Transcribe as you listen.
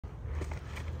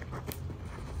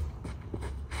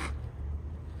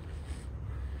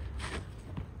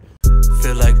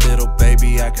little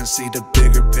baby, I can see the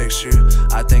bigger picture.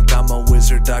 I think I'm a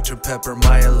wizard, Dr. Pepper,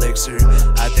 my elixir.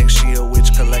 I think she a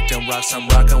witch collecting rocks, I'm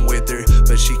rocking with her.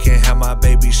 But she can't have my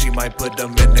baby, she might put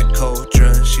them in the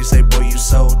CAULDRON. She say, boy, you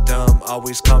so dumb,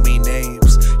 always call me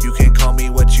names. You can call me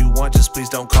what you want, just please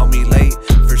don't call me late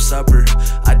for supper.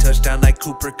 I touch down like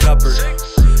Cooper Cupper,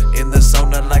 in the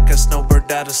sauna like a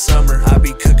snowbird out of summer. I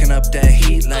be cooking up that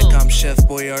heat like I'm Chef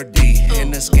Boyardee. In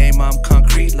this game I'm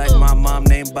concrete like my mom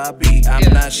named Bobby.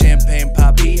 I'm not champagne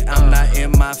poppy, I'm not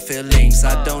in my feelings.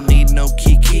 I don't need no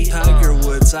Kiki, Tiger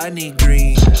Woods, I need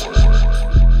green.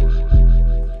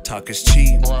 Talk is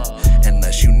cheap,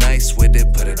 unless you nice with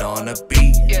it, put it on a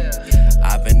beat.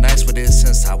 I've been nice with it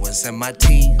since I was in my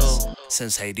teens.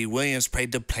 Since Haiti Williams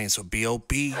prayed the planes with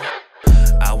B.O.B.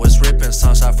 I was ripping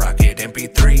songs off Rocket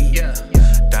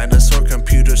MP3. Dinosaur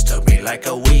computers took me like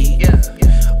a week.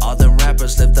 All them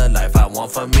rappers live the life I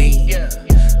want for me.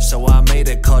 So I made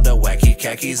it called a wacky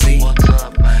khaki Z.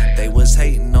 They was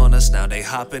hating on us, now they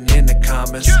hopping in the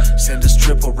comments. Send us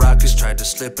triple rockets, tried to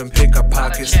slip and pick our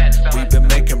pockets. We been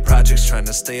making projects, trying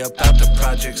to stay up out the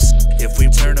projects. If we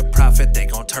turn a profit, they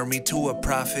gon' turn me to a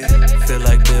prophet. Feel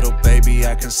like little baby,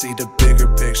 I can see the bigger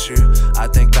picture. I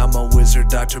think I'm a wizard,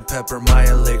 Dr. Pepper, my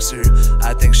elixir.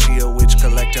 I think she a witch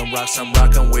collecting rocks, I'm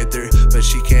rocking with her. But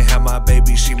she can't have my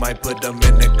baby, she might put them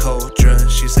in the CAULDRON.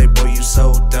 She say, boy, you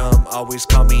so dumb, always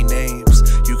call me names.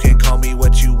 You can call me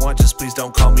what you want, just please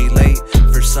don't call me late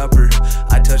for supper.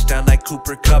 I touch down like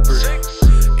Cooper Cupper,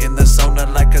 in the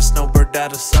sauna like a snowbird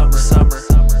out of summer.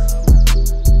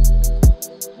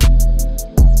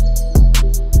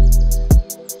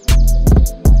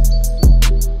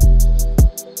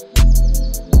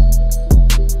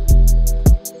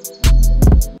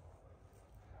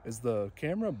 Is the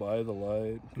camera by the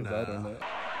light? Because I don't know.